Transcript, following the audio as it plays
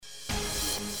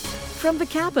From the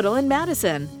Capitol in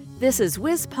Madison, this is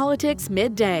WisPolitics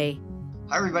Midday.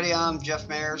 Hi, everybody. I'm Jeff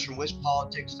Mayers from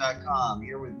WisPolitics.com,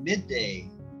 here with Midday,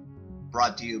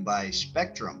 brought to you by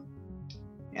Spectrum.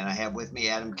 And I have with me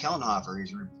Adam Kellenhofer.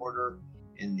 He's a reporter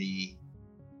in the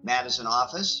Madison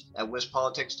office at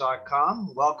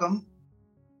WisPolitics.com. Welcome.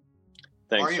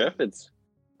 Thanks, Jeff.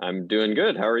 I'm doing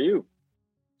good. How are you?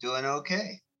 Doing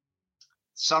okay.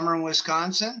 Summer in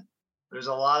Wisconsin. There's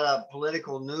a lot of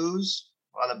political news,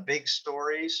 a lot of big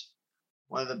stories.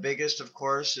 One of the biggest, of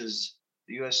course, is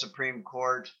the U.S. Supreme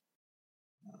Court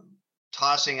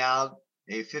tossing out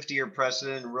a 50-year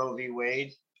precedent in Roe v.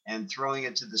 Wade and throwing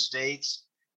it to the states.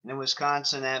 And in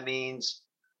Wisconsin, that means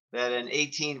that an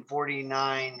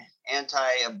 1849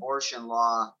 anti-abortion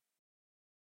law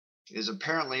is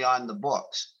apparently on the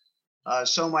books.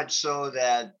 So much so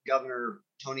that Governor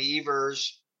Tony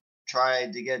Evers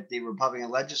tried to get the Republican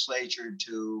legislature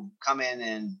to come in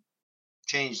and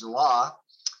change the law.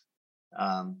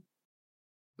 The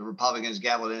Republicans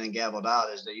gabbled in and gabbled out,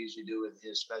 as they usually do with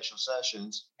his special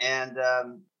sessions. And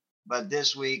but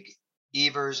this week,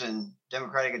 Evers and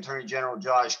Democratic Attorney General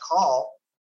Josh Kaul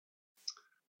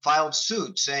filed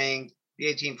suit saying the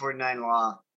 1849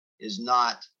 law is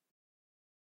not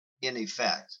in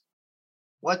effect.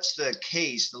 What's the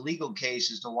case, the legal case,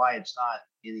 as to why it's not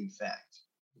in effect?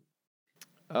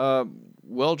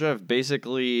 Well, Jeff,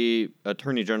 basically,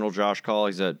 Attorney General Josh Kaul,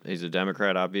 he's a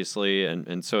Democrat, obviously,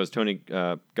 and so is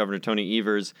Governor Tony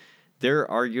Evers.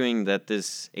 They're arguing that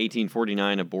this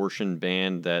 1849 abortion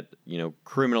ban that,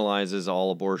 criminalizes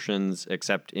all abortions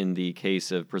except in the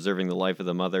case of preserving the life of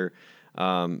the mother,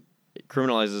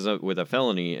 criminalizes it with a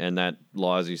felony, and that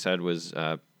law, as you said, was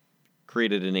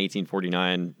created in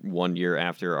 1849, 1 year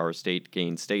after our state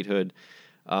gained statehood.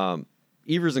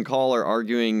 Evers and Kaul are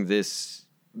arguing this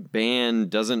ban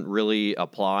doesn't really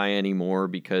apply anymore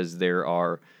because there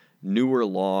are newer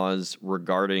laws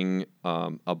regarding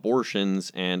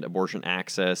abortions and abortion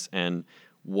access and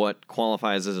what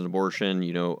qualifies as an abortion,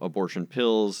 abortion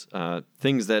pills,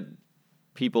 things that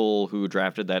people who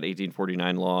drafted that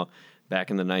 1849 law back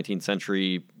in the 19th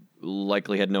century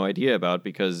likely had no idea about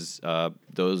because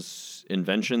those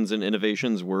inventions and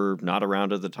innovations were not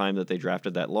around at the time that they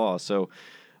drafted that law. So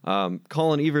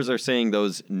Kaul and Evers are saying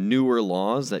those newer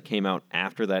laws that came out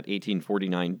after that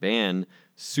 1849 ban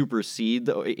supersede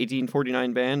the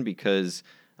 1849 ban because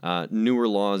newer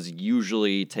laws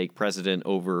usually take precedent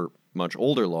over much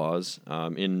older laws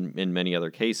in many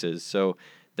other cases. So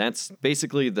that's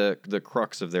basically the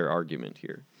crux of their argument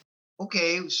here.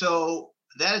 Okay, so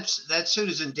that suit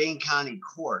is in Dane County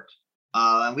Court,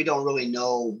 and we don't really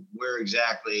know where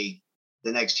exactly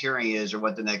the next hearing is or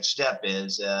what the next step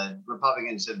is.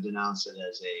 Republicans have denounced it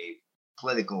as a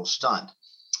political stunt.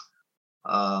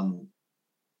 And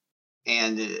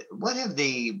what have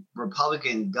the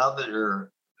Republican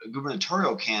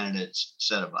gubernatorial candidates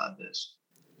said about this?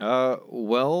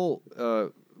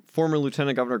 Former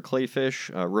Lieutenant Governor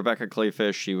Kleefisch, Rebecca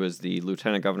Kleefisch, she was the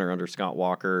Lieutenant Governor under Scott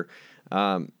Walker.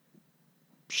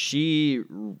 She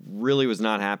really was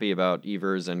not happy about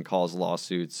Evers and Kaul's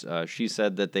lawsuits. She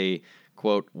said that they,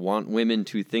 quote, want women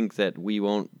to think that we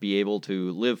won't be able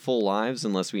to live full lives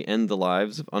unless we end the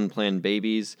lives of unplanned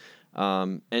babies.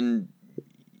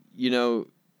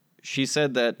 She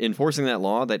said that enforcing that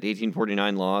law, that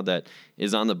 1849 law that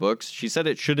is on the books, she said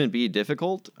it shouldn't be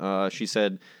difficult. She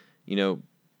said,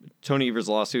 Tony Evers'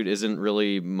 lawsuit isn't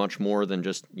really much more than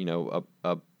just,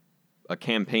 a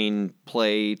campaign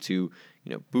play to,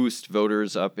 boost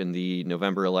voters up in the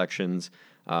November elections.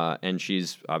 And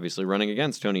she's obviously running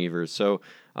against Tony Evers. So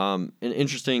an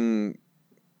interesting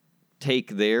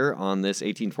take there on this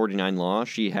 1849 law.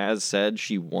 She has said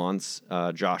she wants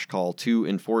Josh Kaul to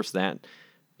enforce that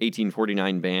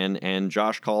 1849 ban. And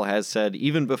Josh Kaul has said,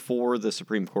 even before the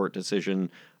Supreme Court decision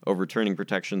overturning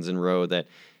protections in Roe, that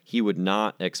he would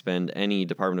not expend any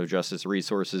Department of Justice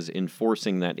resources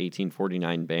enforcing that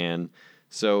 1849 ban.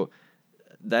 So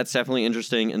that's definitely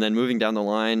interesting. And then moving down the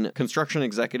line, construction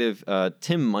executive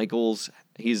Tim Michels,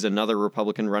 he's another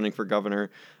Republican running for governor.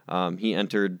 He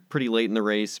entered pretty late in the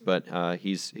race, but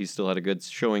he's still had a good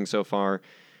showing so far.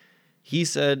 He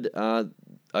said,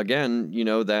 again,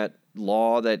 that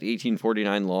law, that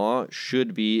 1849 law,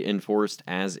 should be enforced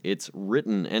as it's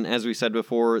written. And as we said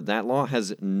before, that law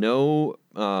has no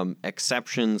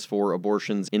exceptions for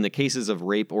abortions in the cases of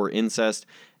rape or incest.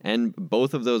 And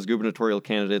both of those gubernatorial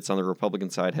candidates on the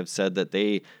Republican side have said that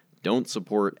they don't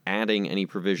support adding any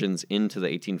provisions into the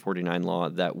 1849 law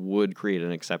that would create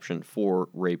an exception for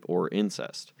rape or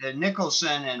incest.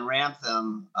 Nicholson and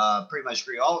Ramthun pretty much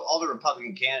agree. All the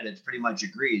Republican candidates pretty much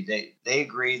agree. They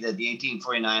agree that the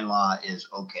 1849 law is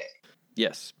okay.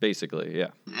 Yes, basically, yeah.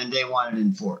 And they want it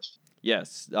enforced.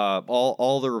 Yes,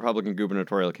 all the Republican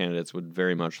gubernatorial candidates would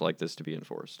very much like this to be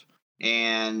enforced.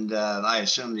 And I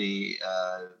assume the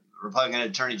Republican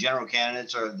attorney general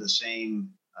candidates are of the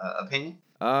same opinion?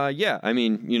 Yeah, I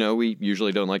mean, we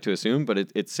usually don't like to assume, but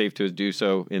it's safe to do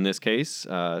so in this case.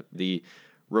 The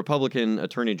Republican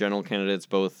attorney general candidates,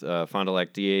 both Fond du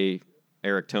Lac DA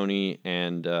Eric Toney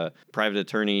and private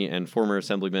attorney and former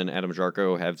Assemblyman Adam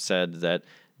Jarko, have said that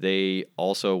they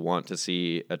also want to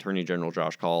see Attorney General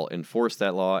Josh Kaul enforce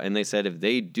that law. And they said if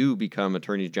they do become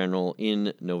Attorney General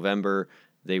in November,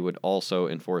 they would also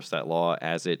enforce that law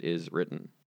as it is written.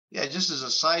 Yeah, just as a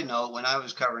side note, when I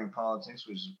was covering politics,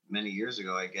 which was many years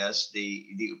ago, I guess, the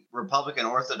Republican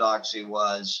orthodoxy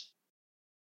was,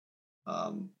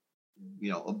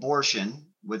 abortion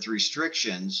with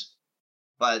restrictions,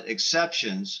 but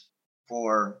exceptions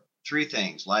for three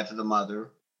things: life of the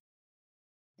mother,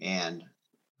 and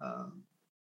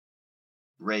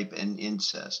rape and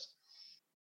incest.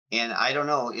 And I don't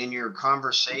know, in your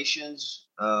conversations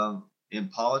in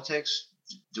politics,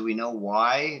 do we know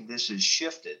why this has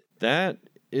shifted? That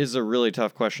is a really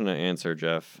tough question to answer,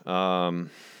 Jeff.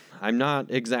 I'm not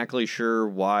exactly sure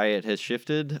why it has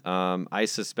shifted. I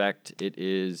suspect it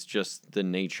is just the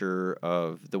nature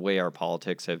of the way our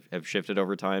politics have shifted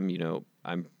over time.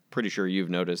 I'm pretty sure you've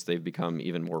noticed they've become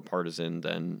even more partisan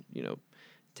than,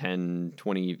 10,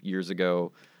 20 years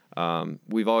ago.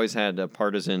 We've always had a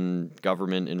partisan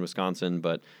government in Wisconsin,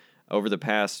 but over the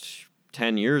past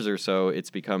 10 years or so, it's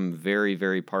become very,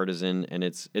 very partisan, and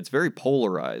it's very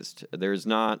polarized. There's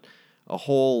not a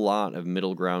whole lot of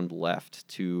middle ground left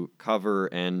to cover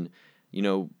and,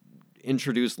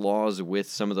 introduce laws with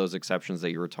some of those exceptions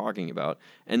that you were talking about.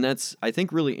 And that's, I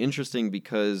think, really interesting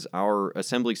because our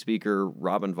Assembly Speaker,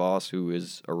 Robin Vos, who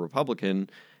is a Republican,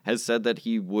 has said that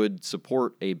he would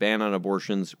support a ban on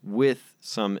abortions with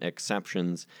some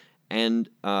exceptions. And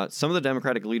some of the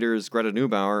Democratic leaders, Greta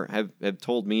Neubauer, have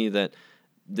told me that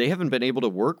they haven't been able to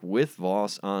work with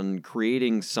Vos on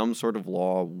creating some sort of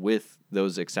law with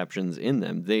those exceptions in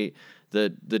them. The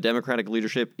Democratic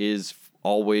leadership is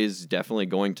always definitely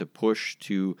going to push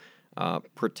to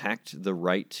protect the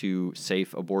right to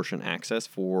safe abortion access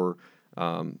for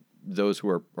those who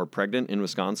are pregnant in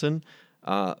Wisconsin.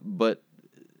 But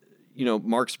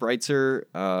Mark Spreitzer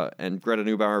and Greta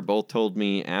Neubauer both told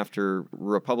me after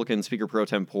Republican Speaker Pro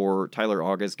Tempore Tyler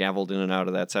August gavelled in and out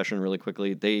of that session really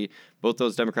quickly, both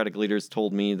those Democratic leaders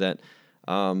told me that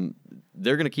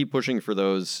they're going to keep pushing for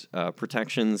those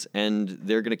protections, and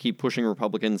they're going to keep pushing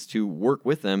Republicans to work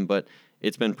with them, but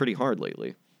it's been pretty hard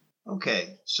lately.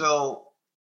 Okay, so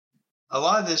a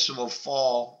lot of this will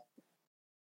fall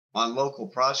on local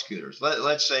prosecutors.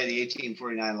 Let's say the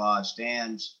 1849 law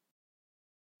stands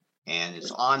and it's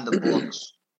on the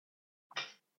books,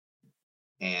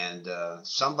 and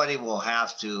somebody will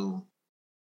have to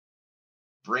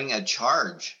bring a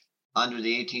charge under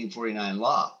the 1849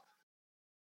 law.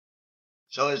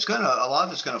 So a lot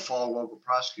of it's gonna fall on local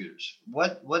prosecutors.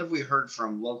 What have we heard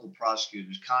from local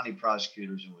prosecutors, county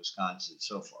prosecutors in Wisconsin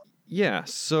so far? Yeah,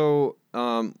 so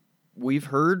we've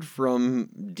heard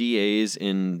from DAs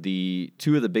in the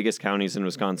two of the biggest counties in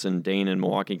Wisconsin, Dane and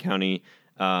Milwaukee County.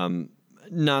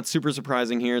 Not super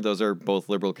surprising here. Those are both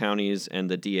liberal counties, and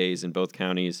the DAs in both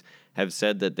counties have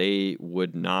said that they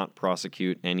would not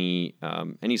prosecute any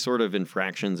sort of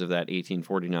infractions of that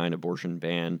 1849 abortion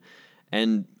ban.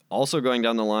 And also going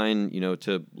down the line,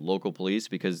 to local police,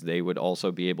 because they would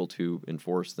also be able to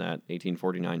enforce that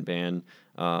 1849 ban,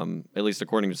 at least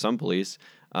according to some police.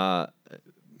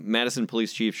 Madison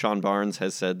Police Chief Sean Barnes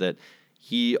has said that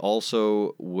he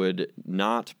also would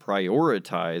not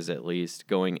prioritize, at least,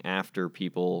 going after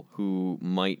people who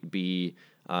might be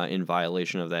in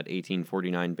violation of that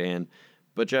 1849 ban.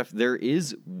 But, Jeff, there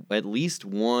is at least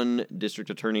one district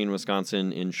attorney in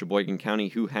Wisconsin in Sheboygan County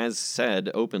who has said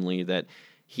openly that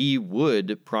he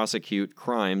would prosecute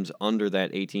crimes under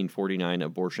that 1849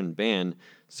 abortion ban.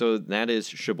 So that is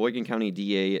Sheboygan County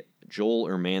DA Joel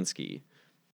Urmanski.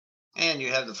 And you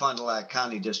have the Fond du Lac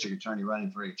County District Attorney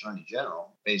running for Attorney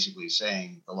General, basically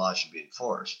saying the law should be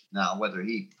enforced. Now, whether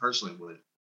he personally would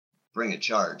bring a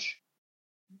charge,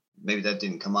 maybe that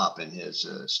didn't come up in his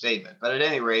statement. But at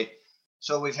any rate,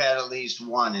 so we've had at least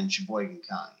one in Sheboygan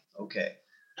County. Okay.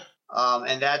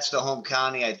 And that's the home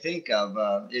county, I think, of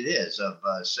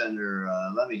Senator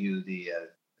LeMahieu, the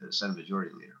Senate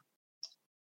Majority Leader.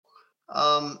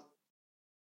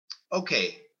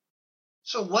 Okay.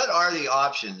 So what are the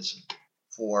options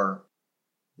for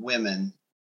women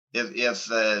if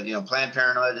Planned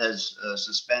Parenthood has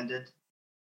suspended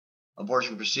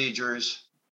abortion procedures?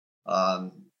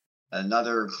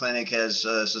 Another clinic has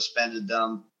suspended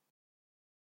them.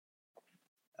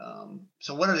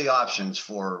 So what are the options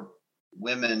for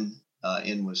women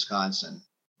in Wisconsin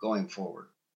going forward?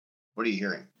 What are you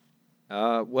hearing?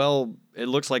 Well, it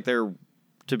looks like to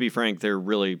be frank, there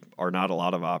really are not a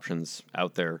lot of options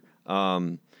out there.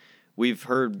 We've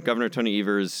heard Governor Tony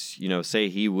Evers, say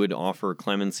he would offer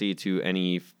clemency to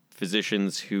any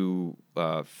physicians who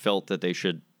felt that they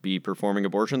should be performing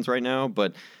abortions right now,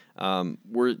 but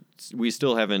we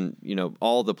still haven't,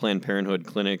 all the Planned Parenthood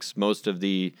clinics,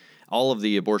 all of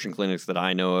the abortion clinics that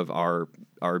I know of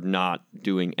are not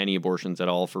doing any abortions at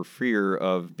all for fear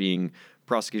of being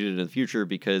prosecuted in the future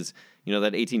because, that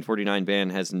 1849 ban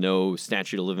has no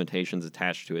statute of limitations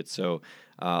attached to it. So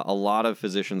a lot of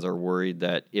physicians are worried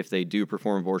that if they do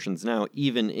perform abortions now,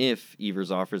 even if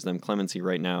Evers offers them clemency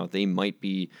right now, they might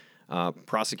be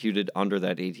prosecuted under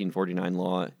that 1849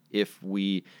 law if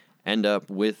we end up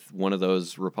with one of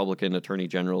those Republican attorney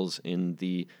generals in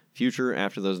the future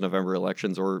after those November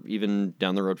elections or even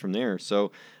down the road from there.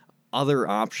 So other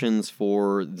options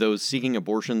for those seeking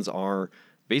abortions are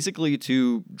basically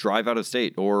to drive out of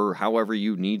state or however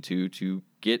you need to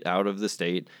get out of the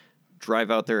state.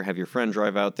 Drive out there, have your friend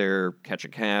drive out there, catch a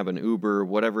cab, an Uber,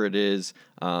 whatever it is.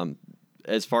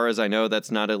 As far as I know,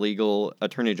 that's not illegal.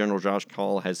 Attorney General Josh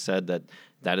Kaul has said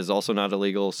that is also not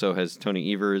illegal. So has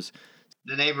Tony Evers.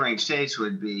 The neighboring states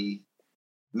would be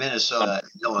Minnesota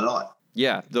and Illinois.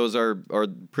 Yeah, those are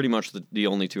pretty much the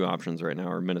only two options right now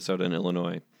are Minnesota and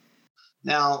Illinois.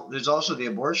 Now, there's also the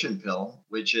abortion pill,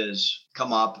 which has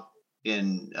come up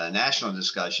in national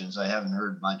discussions. I haven't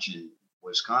heard much in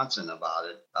Wisconsin about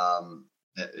it.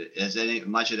 Has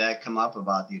much of that come up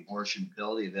about the abortion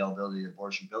pill, the availability of the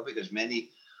abortion pill? Because many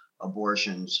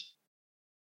abortions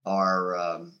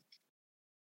are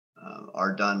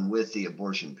done with the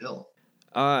abortion pill.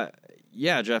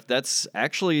 Yeah, Jeff, that's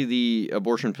actually the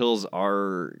abortion pills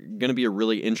are going to be a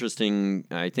really interesting,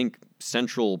 I think,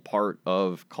 central part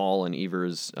of Kaul and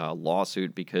Evers'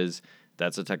 lawsuit because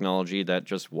that's a technology that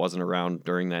just wasn't around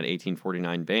during that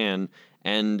 1849 ban.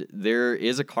 And there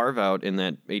is a carve-out in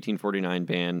that 1849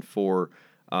 ban for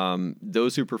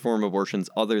those who perform abortions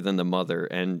other than the mother.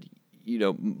 And,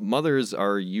 mothers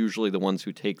are usually the ones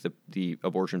who take the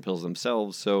abortion pills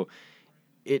themselves. So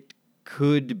it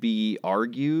could be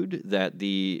argued that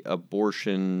the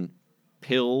abortion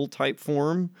pill type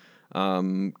form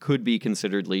could be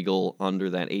considered legal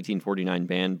under that 1849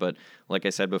 ban. But like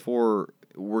I said before,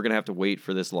 we're going to have to wait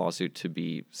for this lawsuit to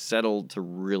be settled to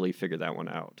really figure that one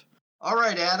out. All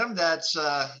right, Adam,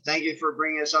 thank you for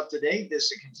bringing us up to date. This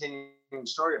is a continuing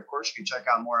story. Of course, you can check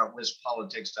out more at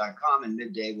WisPolitics.com, and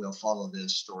midday we'll follow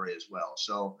this story as well.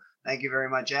 So thank you very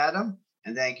much, Adam.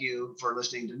 And thank you for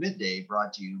listening to Midday,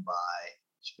 brought to you by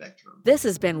Spectrum. This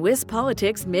has been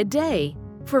WisPolitics Midday.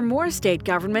 For more state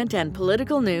government and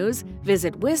political news,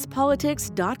 visit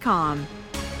WisPolitics.com.